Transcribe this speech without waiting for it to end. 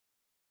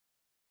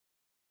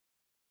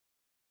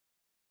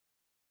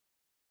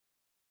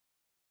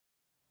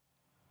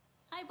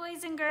Hi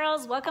boys and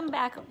girls, welcome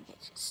back. Let me get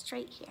you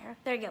straight here.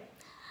 There you go.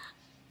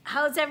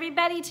 How's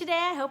everybody today?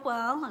 I hope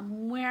well.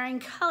 I'm wearing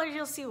colors,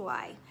 you'll see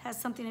why. It has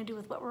something to do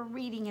with what we're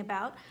reading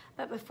about.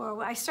 But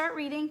before I start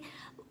reading,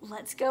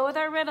 let's go with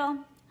our riddle.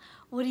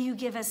 What do you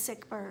give a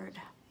sick bird?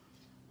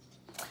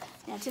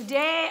 Now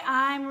today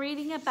I'm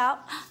reading about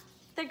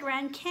the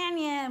Grand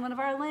Canyon, one of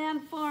our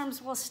landforms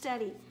we'll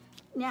study.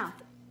 Now,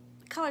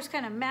 the colors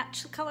kind of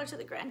match the colors of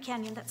the Grand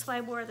Canyon. That's why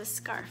I wore this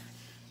scarf.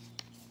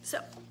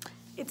 So,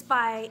 it's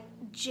by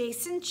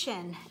Jason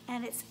Chin,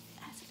 and it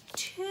has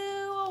 2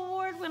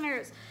 award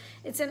winners.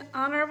 It's an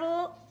honor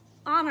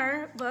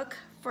book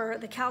for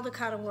the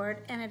Caldecott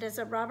Award, and it is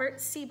a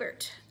Robert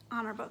Siebert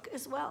honor book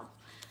as well.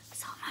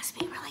 So it must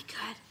be really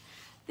good.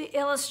 The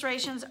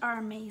illustrations are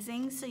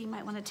amazing, so you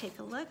might want to take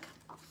a look.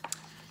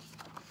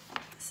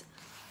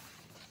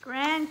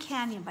 Grand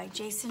Canyon by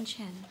Jason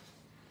Chin.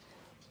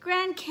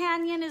 Grand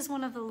Canyon is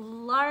one of the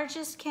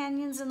largest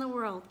canyons in the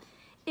world.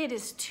 It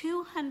is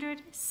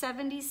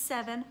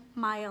 277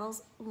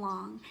 miles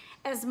long,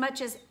 as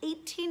much as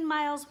 18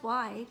 miles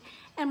wide,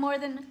 and more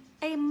than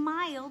a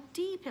mile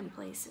deep in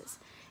places.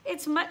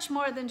 It's much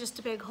more than just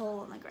a big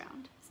hole in the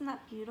ground. Isn't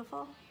that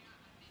beautiful?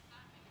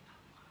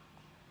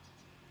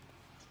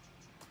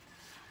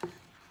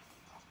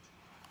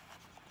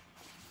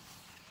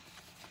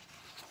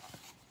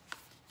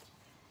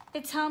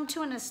 It's home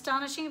to an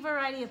astonishing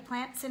variety of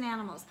plants and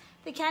animals.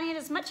 The canyon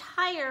is much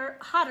higher,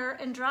 hotter,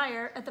 and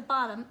drier at the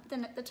bottom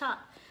than at the top.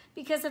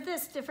 Because of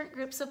this, different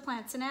groups of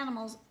plants and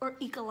animals, or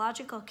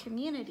ecological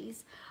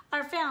communities,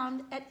 are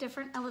found at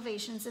different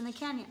elevations in the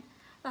canyon.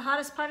 The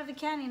hottest part of the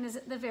canyon is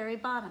at the very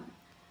bottom,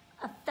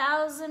 a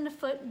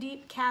 1,000-foot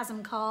deep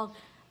chasm called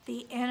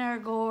the Inner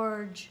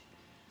Gorge.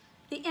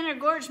 The Inner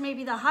Gorge may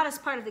be the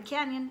hottest part of the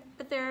canyon,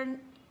 but there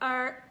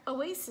are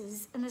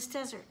oases in this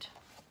desert.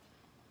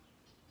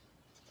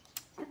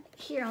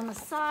 Here on the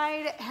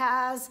side, it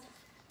has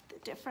the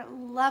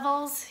different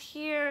levels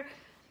here,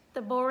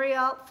 the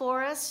boreal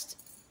forest,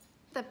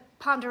 the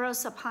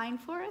ponderosa pine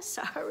forest,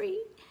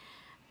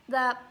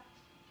 the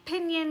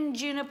pinyon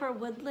juniper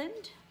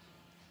woodland,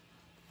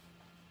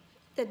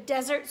 the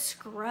desert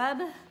scrub,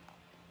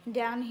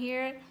 down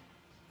here,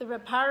 the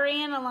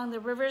riparian along the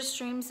rivers,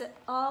 streams at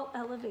all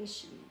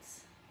elevations.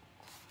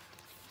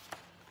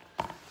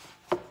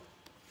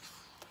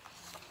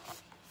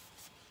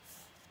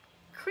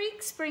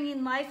 Creeks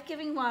bringing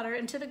life-giving water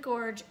into the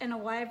gorge, and a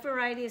wide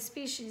variety of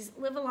species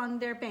live along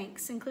their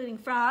banks, including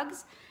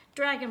frogs,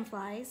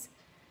 dragonflies,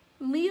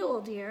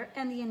 mule deer,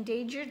 and the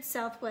endangered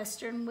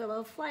southwestern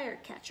willow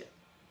flycatcher.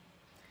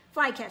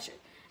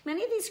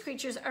 Many of these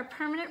creatures are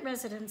permanent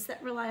residents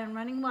that rely on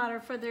running water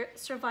for their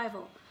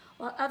survival,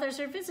 while others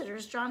are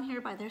visitors drawn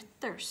here by their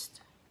thirst.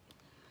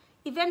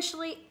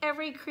 Eventually,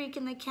 every creek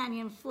in the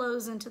canyon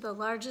flows into the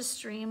largest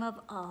stream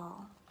of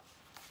all.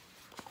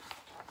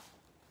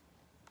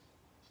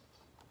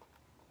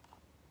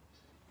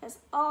 Has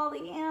all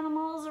the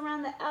animals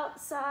around the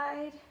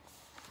outside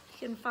you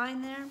can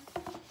find there.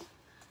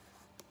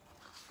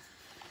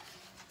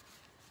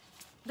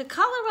 The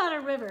Colorado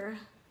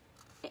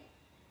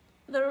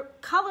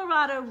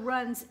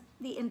runs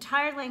the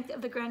entire length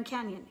of the Grand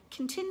Canyon,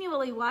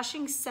 continually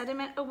washing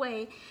sediment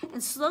away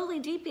and slowly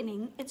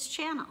deepening its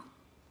channel.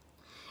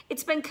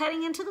 It's been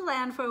cutting into the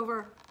land for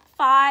over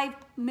 5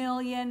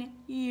 million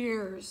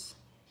years,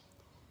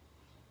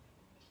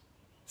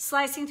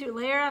 slicing through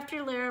layer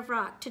after layer of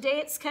rock. Today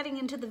it's cutting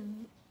into the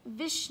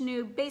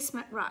Vishnu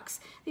basement rocks.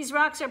 These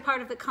rocks are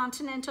part of the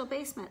continental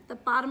basement, the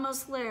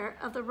bottommost layer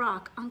of the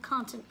rock on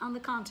the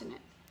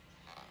continent.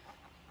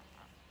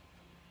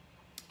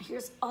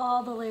 Here's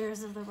all the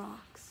layers of the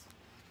rocks.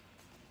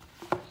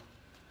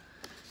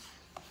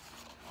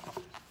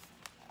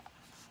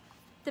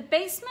 The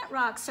basement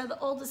rocks are the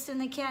oldest in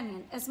the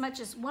canyon, as much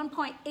as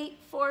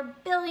 1.84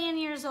 billion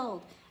years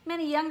old.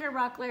 Many younger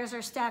rock layers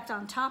are stacked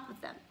on top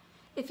of them.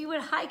 If you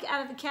would hike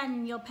out of the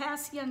canyon, you'll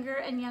pass younger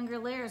and younger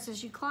layers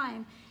as you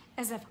climb,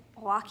 as if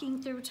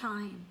walking through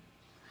time.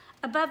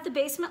 Above the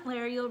basement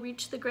layer, you'll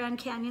reach the Grand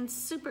Canyon's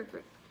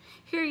supergroup.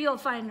 Here you'll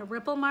find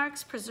ripple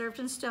marks preserved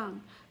in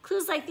stone.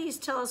 Clues like these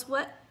tell us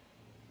what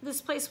this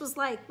place was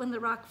like when the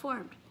rock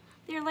formed.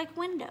 They're like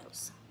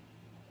windows.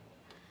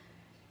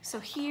 So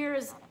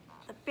here's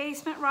the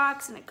basement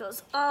rocks, and it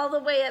goes all the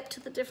way up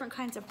to the different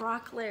kinds of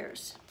rock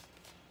layers.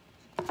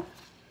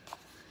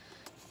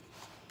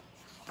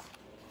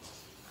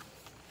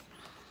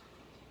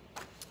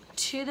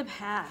 To the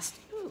past.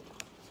 Ooh,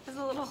 there's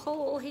a little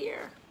hole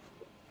here.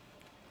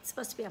 It's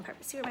supposed to be on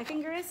purpose. See where my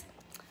finger is?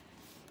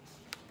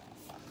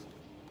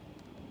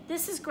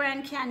 This is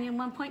Grand Canyon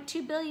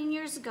 1.2 billion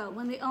years ago,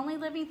 when the only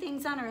living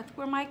things on Earth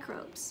were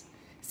microbes,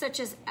 such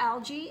as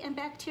algae and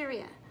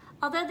bacteria.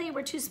 Although they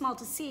were too small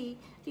to see,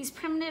 these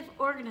primitive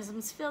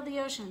organisms filled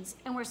the oceans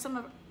and were some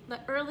of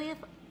the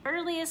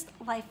earliest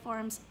life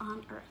forms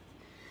on Earth.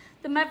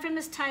 The mud from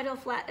this tidal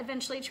flat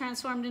eventually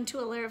transformed into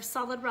a layer of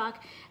solid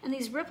rock, and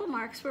these ripple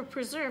marks were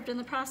preserved in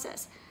the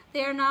process.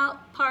 They are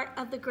now part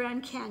of the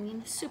Grand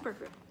Canyon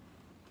supergroup.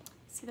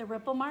 See the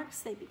ripple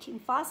marks? They became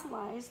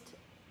fossilized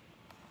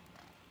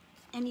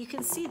and you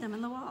can see them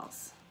in the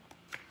walls.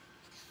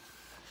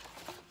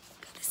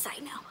 Go this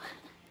side now.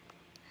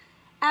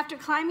 After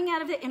climbing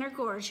out of the inner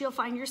gorge, you'll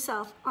find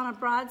yourself on a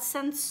broad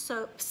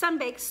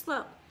sun-baked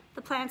slope.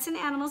 The plants and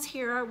animals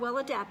here are well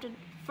adapted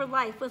for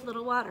life with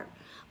little water.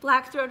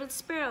 Black-throated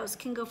sparrows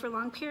can go for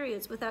long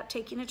periods without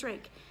taking a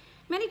drink.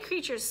 Many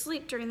creatures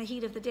sleep during the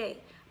heat of the day.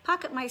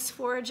 Pocket mice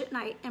forage at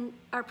night and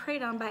are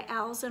preyed on by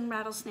owls and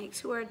rattlesnakes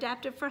who are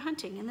adapted for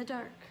hunting in the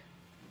dark.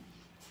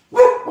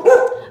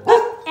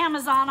 Oh,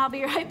 Amazon, I'll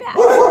be right back.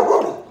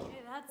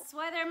 That's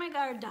why they're my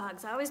guard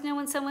dogs. I always know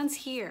when someone's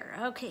here.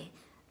 Okay.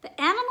 The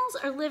animals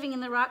are living in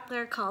the rock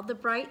layer called the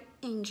Bright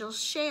Angel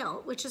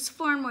Shale, which was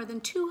formed more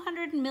than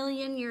 200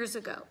 million years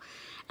ago.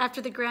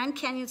 After the Grand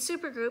Canyon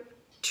supergroup,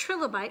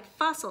 trilobite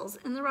fossils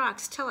in the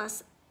rocks tell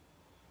us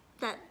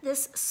that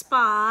this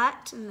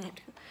spot,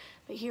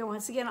 but here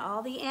once again,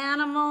 all the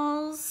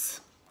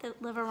animals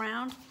that live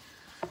around,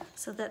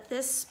 so that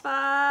this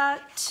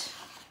spot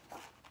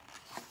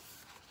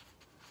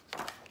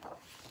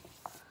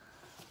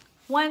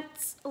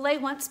lay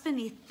once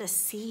beneath the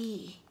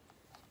sea.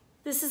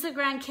 This is the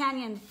Grand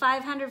Canyon,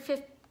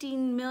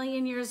 515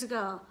 million years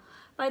ago.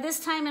 By this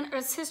time in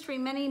Earth's history,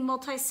 many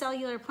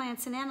multicellular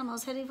plants and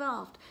animals had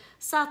evolved.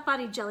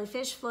 Soft-bodied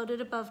jellyfish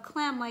floated above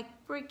clam-like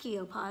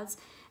brachiopods,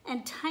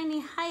 and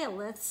tiny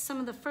hyoliths, some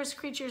of the first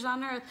creatures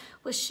on Earth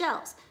with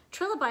shells.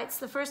 Trilobites,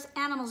 the first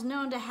animals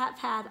known to have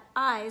had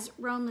eyes,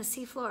 roamed the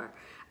seafloor.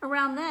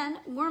 Around then,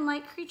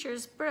 worm-like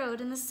creatures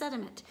burrowed in the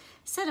sediment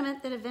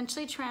that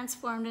eventually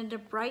transformed into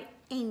Bright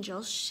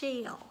Angel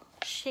Shale.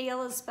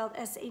 Shale is spelled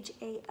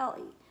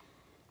S-H-A-L-E.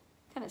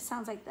 Kind of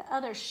sounds like the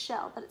other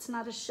shell, but it's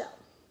not a shell.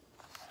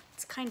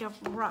 It's kind of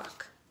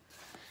rock.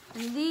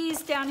 And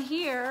these down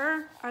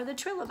here are the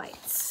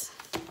trilobites.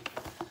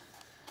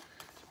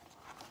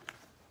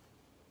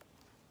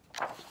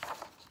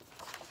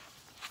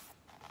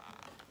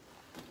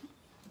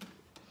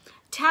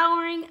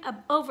 Towering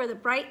over the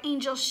Bright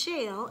Angel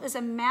Shale is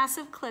a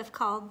massive cliff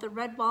called the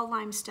Red Wall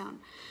Limestone.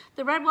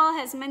 The Red Wall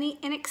has many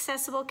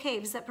inaccessible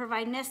caves that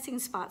provide nesting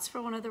spots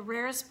for one of the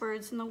rarest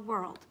birds in the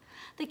world,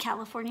 the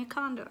California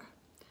condor.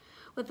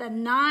 With a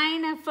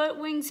 9-foot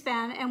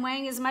wingspan and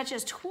weighing as much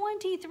as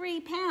 23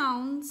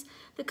 pounds,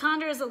 the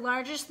condor is the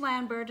largest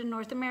land bird in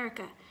North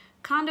America.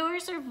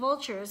 Condors are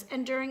vultures,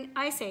 and during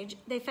Ice Age,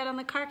 they fed on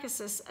the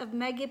carcasses of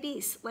mega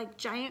beasts like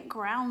giant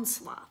ground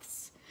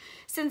sloths.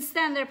 Since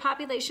then, their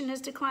population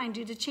has declined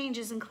due to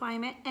changes in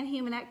climate and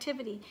human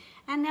activity,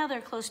 and now they're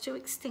close to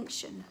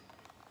extinction.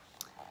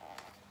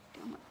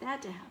 Don't want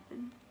that to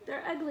happen.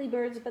 They're ugly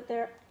birds, but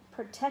they're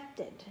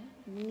protected.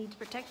 We need to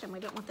protect them. We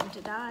don't want them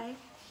to die.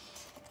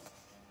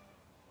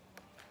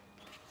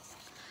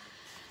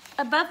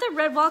 Above the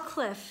Red Wall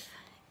Cliff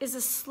is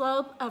a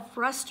slope of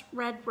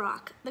rust-red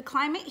rock. The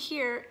climate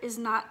here is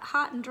not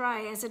hot and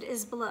dry as it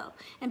is below,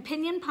 and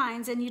pinyon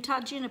pines and Utah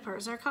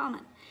junipers are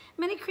common.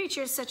 Many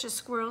creatures such as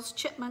squirrels,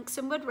 chipmunks,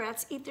 and wood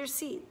rats eat their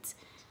seeds.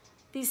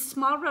 These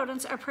small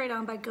rodents are preyed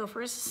on by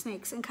gophers,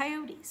 snakes, and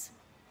coyotes.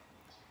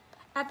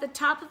 At the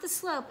top of the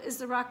slope is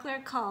the rock layer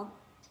called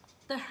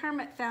the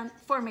Hermit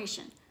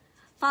Formation.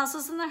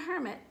 Fossils in the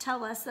Hermit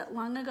tell us that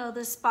long ago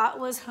this spot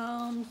was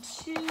home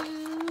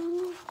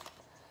to,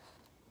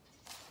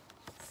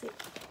 let's see,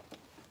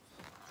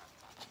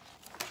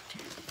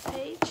 turn the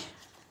page.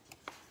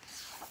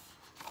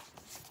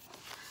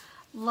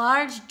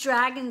 Large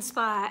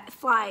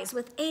dragonflies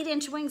with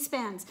 8-inch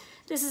wingspans.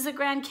 This is the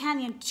Grand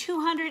Canyon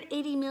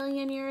 280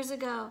 million years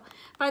ago.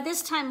 By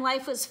this time,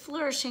 life was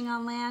flourishing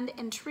on land,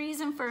 and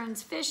trees and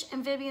ferns, fish,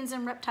 amphibians,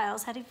 and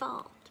reptiles had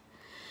evolved.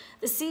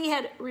 The sea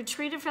had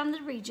retreated from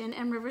the region,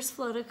 and rivers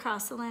flowed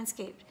across the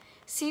landscape.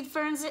 Seed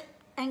ferns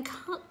and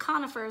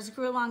conifers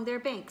grew along their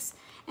banks,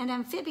 and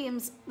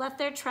amphibians left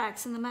their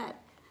tracks in the mud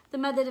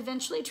that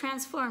eventually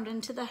transformed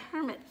into the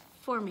Hermit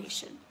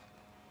Formation.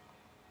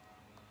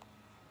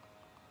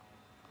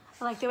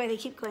 I like the way they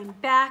keep going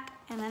back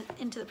and then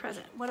into the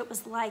present, what it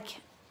was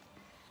like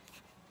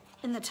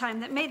in the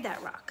time that made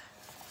that rock.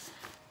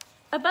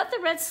 Above the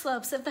red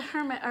slopes of the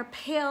Hermit are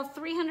pale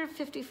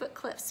 350-foot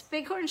cliffs.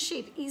 Bighorn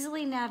sheep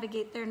easily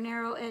navigate their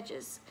narrow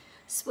edges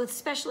with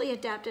specially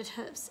adapted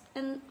hooves.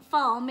 In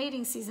fall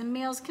mating season,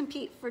 males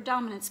compete for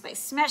dominance by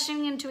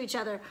smashing into each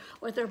other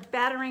with their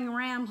battering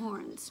ram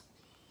horns.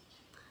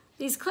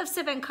 These cliffs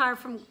have been carved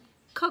from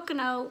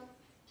Coconut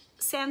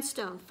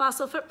sandstone.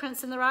 Fossil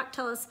footprints in the rock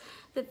tell us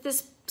that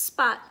this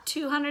spot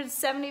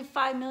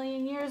 275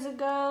 million years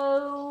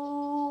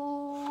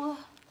ago,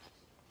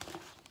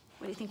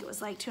 what do you think it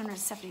was like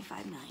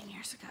 275 million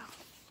years ago?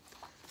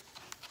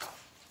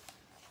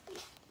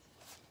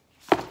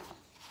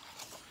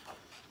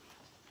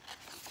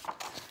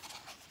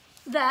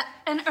 That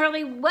an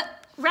early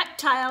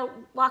reptile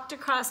walked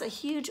across a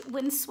huge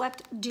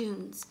windswept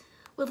dunes.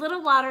 With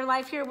little water,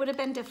 life here would have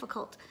been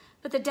difficult.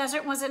 But the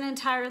desert wasn't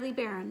entirely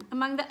barren.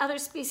 Among the other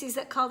species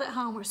that called it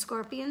home were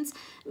scorpions,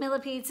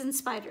 millipedes, and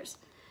spiders.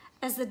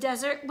 As the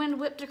desert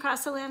wind whipped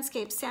across the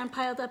landscape, sand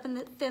piled up in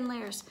the thin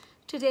layers.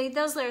 Today,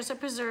 those layers are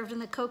preserved in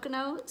the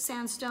Coconut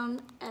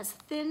sandstone as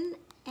thin,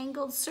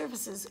 angled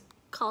surfaces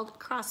called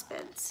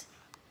crossbeds.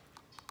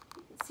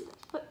 See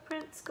the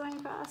footprints going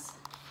across.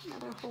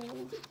 Another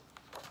hold.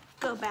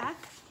 Go back.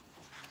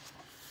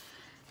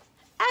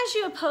 As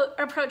you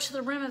approach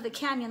the rim of the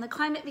canyon, the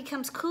climate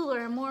becomes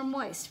cooler and more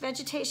moist.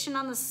 Vegetation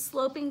on the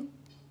sloping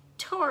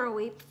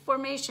toroidal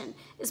formation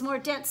is more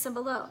dense than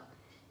below.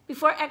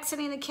 Before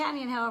exiting the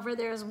canyon, however,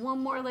 there is one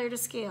more layer to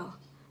scale,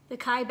 the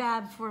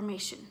Kaibab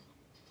Formation.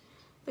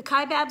 The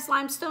Kaibab's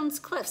limestone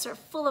cliffs are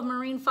full of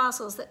marine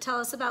fossils that tell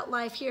us about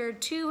life here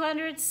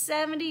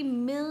 270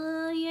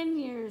 million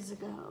years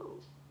ago.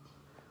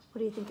 What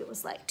do you think it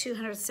was like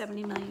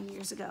 270 million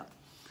years ago?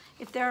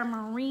 If there are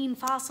marine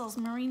fossils,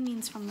 marine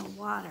means from the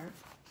water.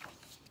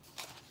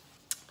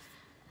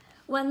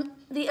 When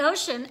the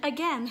ocean,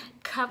 again,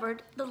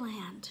 covered the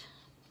land.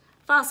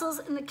 Fossils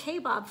in the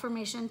Kaibab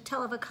Formation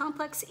tell of a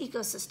complex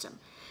ecosystem.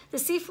 The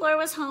seafloor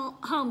was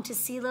home to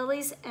sea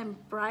lilies and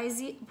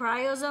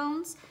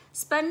bryozoans,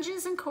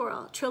 sponges and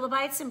coral.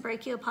 Trilobites and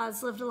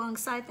brachiopods lived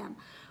alongside them,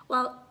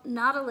 while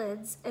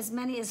nautiloids, as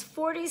many as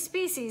 40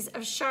 species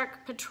of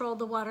shark, patrolled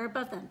the water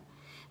above them.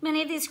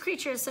 Many of these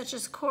creatures, such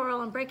as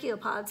coral and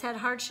brachiopods, had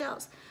hard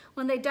shells.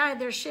 When they died,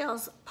 their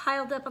shells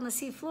piled up on the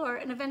seafloor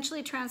and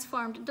eventually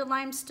transformed into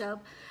limestone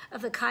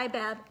of the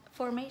Kaibab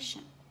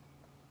Formation.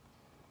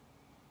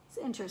 It's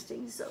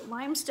interesting. So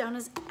limestone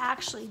is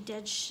actually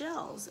dead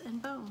shells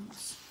and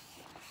bones.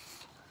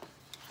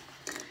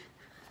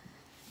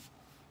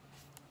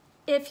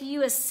 If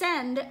you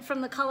ascend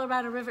from the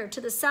Colorado River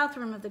to the south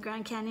rim of the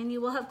Grand Canyon,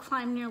 you will have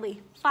climbed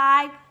nearly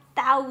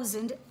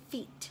 5,000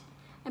 feet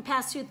and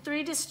pass through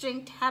 3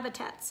 distinct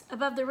habitats.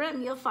 Above the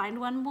rim, you'll find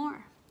one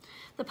more.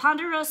 The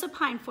Ponderosa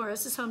Pine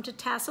Forest is home to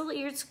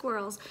tassel-eared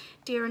squirrels,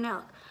 deer, and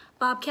elk.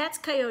 Bobcats,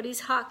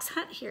 coyotes, hawks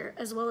hunt here,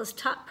 as well as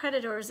top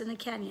predators in the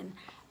canyon,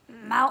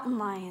 mountain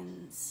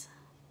lions.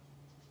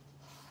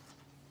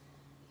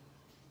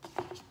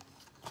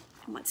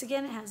 And once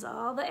again, it has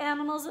all the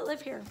animals that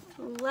live here.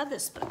 Love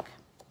this book.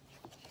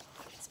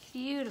 It's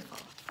beautiful.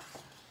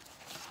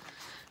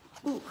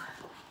 Ooh.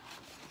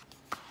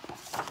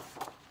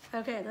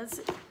 Okay, that's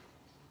it.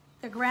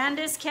 The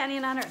grandest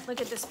canyon on earth.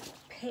 Look at this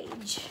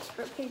page.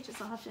 Or pages,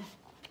 I'll have to,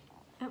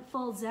 it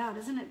folds out.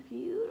 Isn't it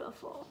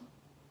beautiful?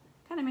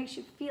 Kind of makes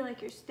you feel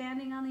like you're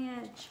standing on the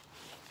edge.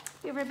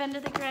 You ever been to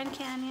the Grand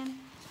Canyon?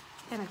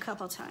 Been a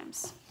couple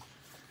times.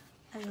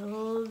 I'd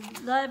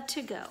love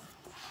to go.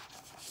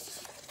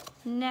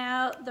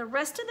 Now, the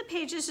rest of the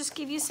pages just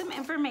give you some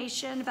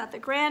information about the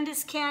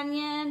grandest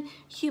canyon,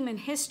 human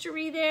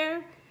history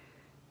there,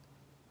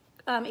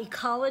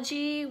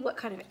 ecology, what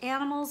kind of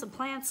animals and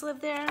plants live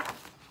there,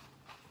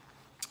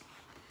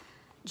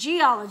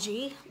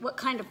 geology, what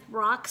kind of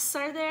rocks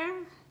are there,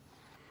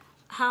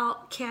 how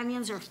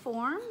canyons are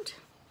formed,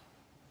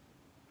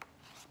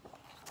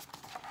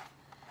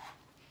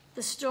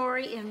 the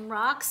story in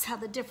rocks, how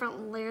the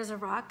different layers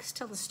of rocks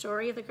tell the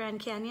story of the Grand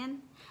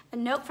Canyon. A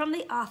note from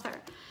the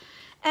author.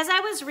 As I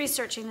was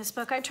researching this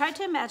book, I tried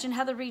to imagine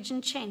how the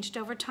region changed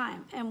over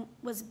time and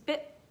was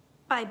bit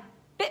by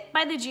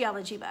the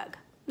geology bug.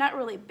 Not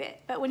really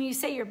bit, but when you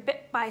say you're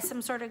bit by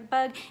some sort of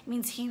bug, it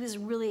means he was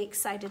really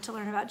excited to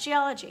learn about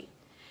geology.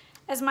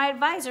 As my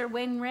advisor,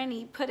 Wayne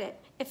Rennie, put it,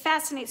 it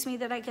fascinates me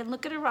that I can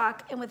look at a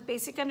rock and with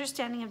basic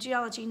understanding of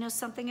geology know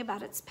something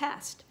about its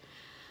past.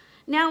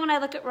 Now when I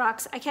look at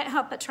rocks, I can't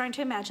help but trying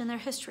to imagine their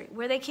history,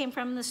 where they came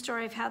from and the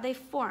story of how they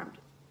formed.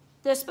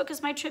 This book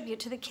is my tribute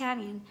to the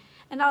canyon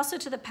and also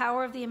to the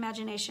power of the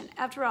imagination.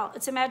 After all,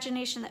 it's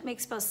imagination that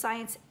makes both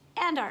science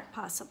and art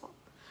possible.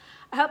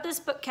 I hope this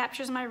book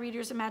captures my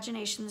readers'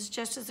 imaginations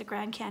just as the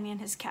Grand Canyon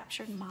has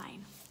captured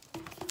mine.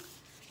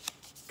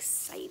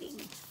 Exciting.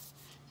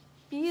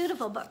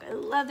 Beautiful book. I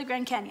love the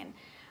Grand Canyon.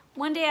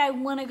 One day I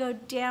want to go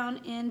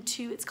down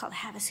into, it's called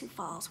Havasu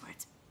Falls, where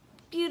it's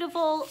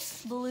beautiful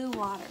blue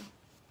water.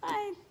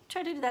 I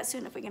try to do that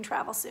soon if we can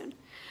travel soon.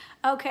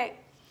 Okay,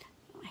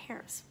 my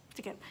hair is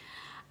sticking.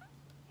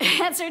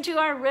 Answer to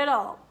our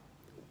riddle.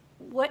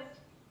 What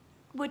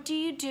do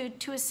you do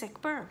to a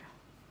sick bird?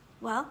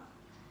 Well,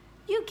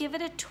 you give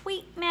it a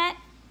tweetment.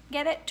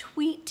 Get it?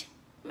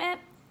 Tweetment.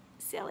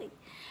 Silly.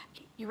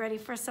 Okay, you ready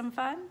for some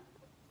fun?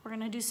 We're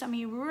gonna do some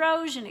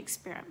erosion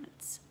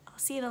experiments. I'll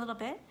see you in a little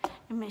bit.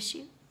 I miss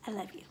you. I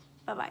love you.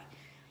 Bye-bye.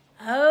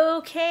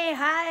 Okay,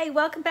 hi.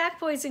 Welcome back,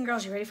 boys and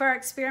girls. You ready for our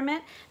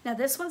experiment? Now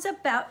this one's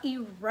about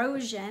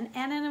erosion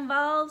and it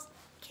involves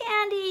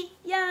candy.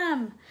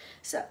 Yum.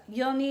 So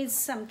you'll need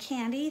some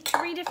candy,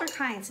 3 different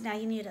kinds. Now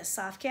you need a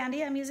soft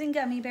candy. I'm using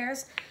gummy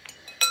bears.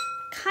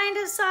 Kind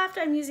of soft,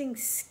 I'm using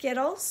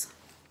Skittles.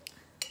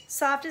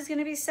 Soft is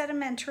gonna be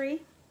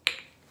sedimentary.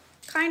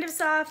 Kind of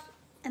soft,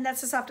 and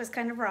that's the softest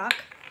kind of rock.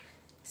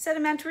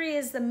 Sedimentary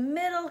is the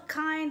middle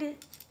kind.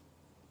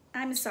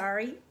 I'm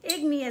sorry,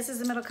 igneous is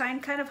the middle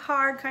kind of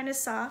hard, kind of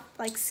soft,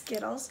 like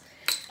Skittles.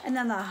 And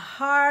then the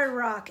hard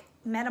rock,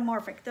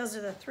 metamorphic. Those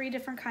are the 3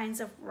 different kinds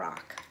of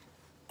rock.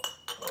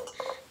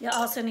 You'll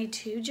also need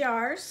 2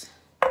 jars,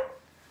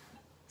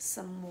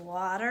 some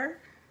water,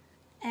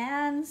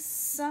 and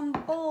some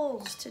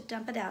bowls to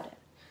dump it out in.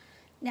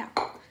 Now,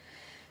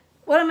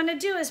 what I'm gonna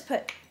do is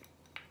put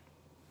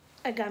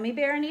a gummy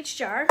bear in each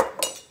jar,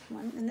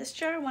 one in this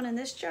jar, one in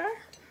this jar.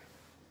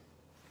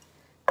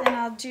 Then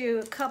I'll do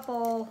a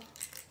couple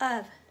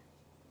of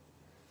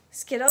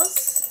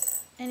Skittles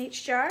in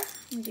each jar.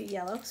 I'm gonna do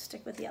yellow,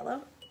 stick with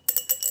yellow.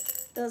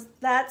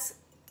 That's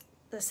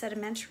the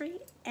sedimentary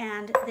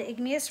and the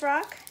igneous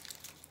rock.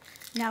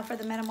 Now for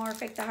the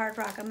metamorphic, the hard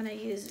rock, I'm gonna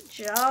use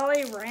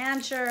Jolly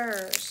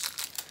Ranchers.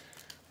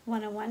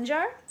 One in one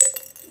jar.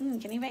 You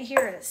can even hear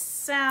it, it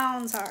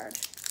sounds hard.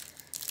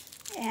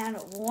 And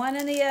one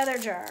in the other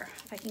jar,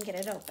 if I can get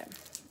it open.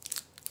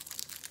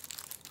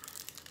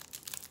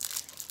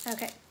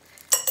 Okay,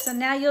 so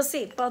now you'll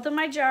see both of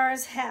my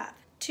jars have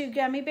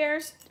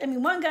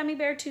one gummy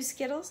bear, 2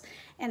 Skittles,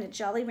 and a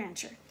Jolly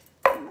Rancher.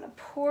 I'm gonna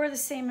pour the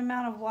same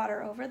amount of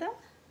water over them.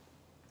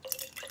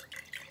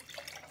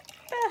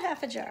 About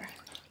half a jar.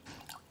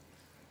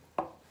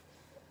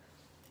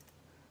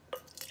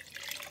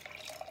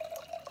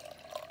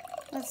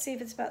 Let's see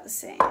if it's about the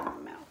same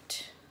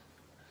amount.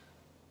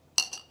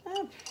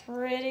 Oh,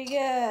 pretty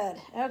good.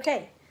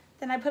 Okay,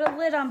 then I put a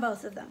lid on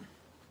both of them.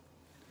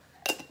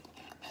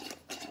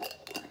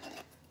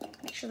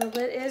 Make sure the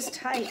lid is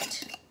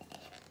tight.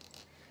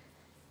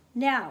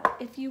 Now,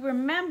 if you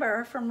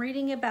remember from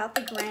reading about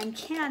the Grand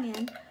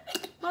Canyon,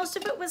 most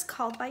of it was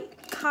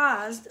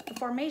the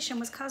formation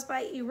was caused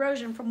by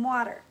erosion from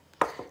water.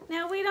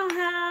 Now, we don't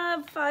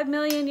have 5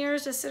 million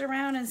years to sit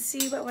around and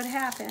see what would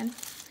happen.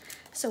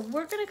 So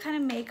we're gonna kind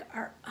of make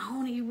our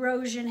own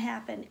erosion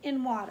happen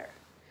in water.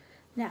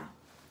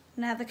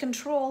 Now the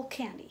control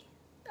candy.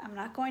 I'm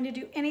not going to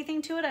do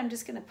anything to it. I'm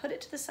just gonna put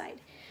it to the side.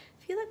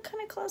 If you look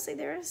kind of closely,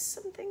 there is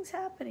some things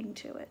happening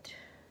to it.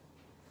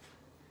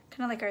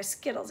 Kind of like our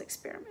Skittles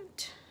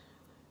experiment.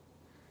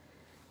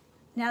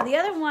 Now the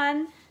other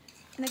one,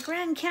 in the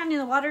Grand Canyon,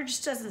 the water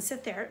just doesn't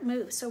sit there, it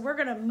moves. So we're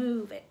gonna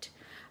move it.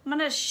 I'm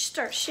gonna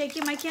start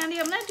shaking my candy.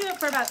 I'm gonna do it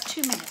for about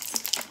 2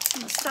 minutes.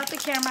 I'm gonna stop the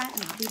camera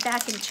and I'll be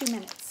back in 2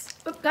 minutes.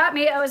 Oop, got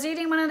me, I was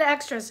eating one of the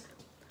extras.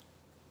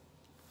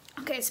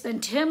 Okay, it's been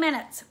 2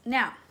 minutes.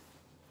 Now,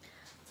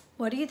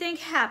 what do you think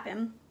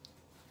happened?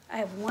 I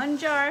have one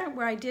jar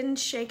where I didn't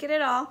shake it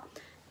at all,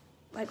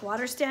 like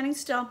water standing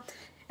still,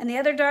 and the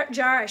other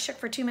jar I shook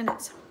for 2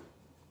 minutes.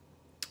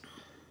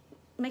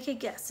 Make a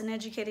guess, an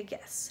educated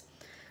guess.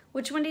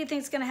 Which one do you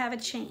think is gonna have a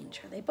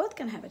change? Are they both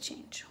gonna have a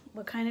change?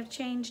 What kind of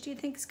change do you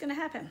think is gonna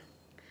happen?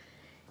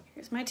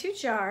 Here's my 2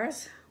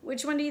 jars.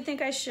 Which one do you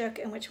think I shook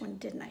and which one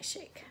didn't I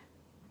shake?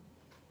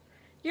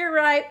 You're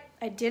right,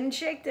 I didn't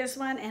shake this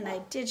one and I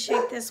did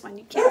shake this one.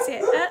 You can't see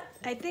it.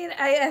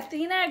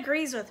 Athena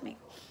agrees with me.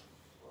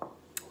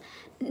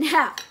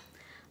 Now,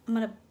 I'm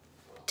gonna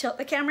tilt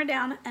the camera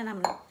down and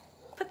I'm gonna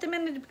put them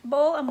in a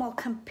bowl and we'll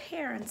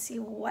compare and see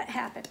what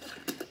happened.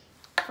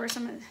 First,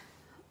 I'm gonna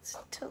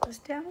tilt this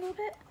down a little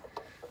bit.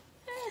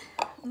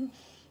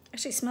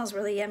 Actually smells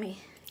really yummy.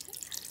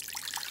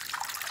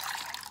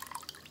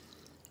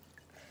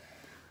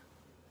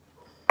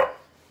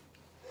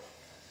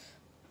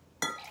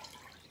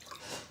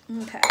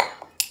 Okay,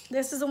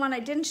 this is the one I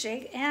didn't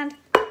shake and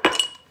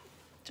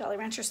Jolly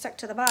Rancher stuck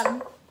to the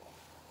bottom.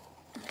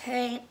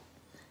 Okay,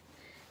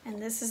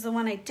 and this is the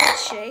one I did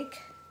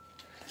shake.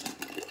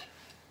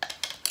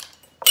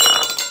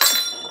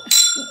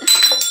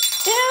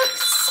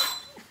 Oops.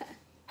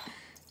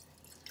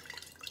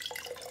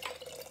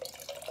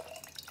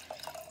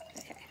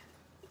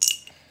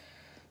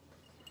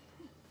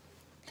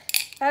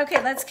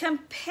 Okay, let's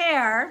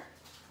compare.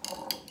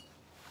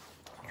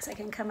 I guess I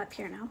can come up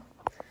here now.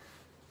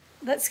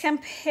 Let's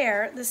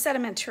compare the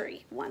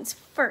sedimentary ones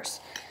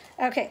first.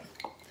 Okay,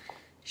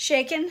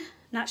 shaken,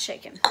 not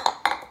shaken.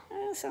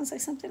 Sounds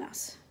like something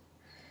else.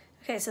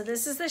 Okay, so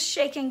this is the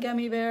shaken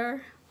gummy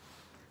bear,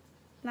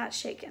 not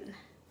shaken.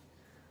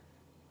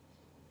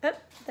 Oh,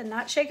 the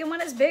not shaken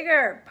one is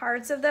bigger.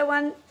 Parts of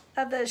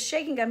the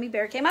shaken gummy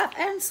bear came up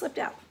and slipped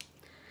out.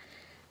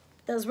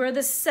 Those were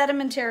the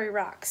sedimentary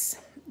rocks.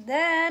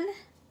 Then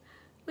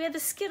we had the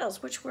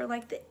Skittles, which were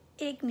like the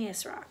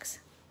igneous rocks.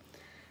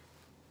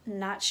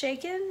 Not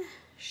shaken,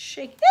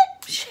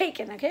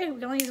 shaken, okay? We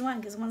can only use one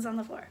because one's on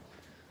the floor.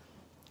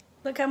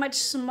 Look how much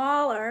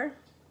smaller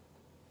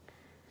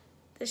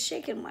the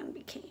shaken one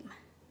became.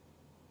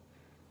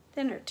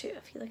 Thinner too,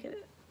 if you look at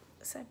it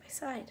side by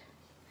side.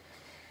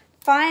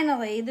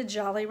 Finally, the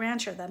Jolly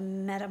Rancher, the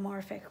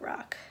metamorphic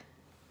rock.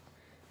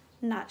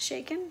 Not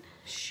shaken,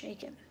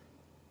 shaken.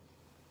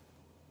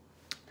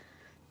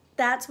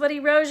 That's what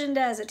erosion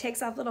does. It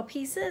takes off little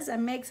pieces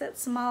and makes it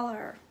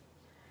smaller.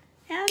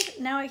 And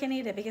now I can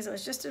eat it because it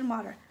was just in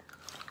water.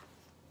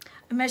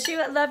 I miss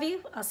you, I love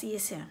you. I'll see you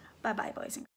soon. Bye-bye, boys and girls.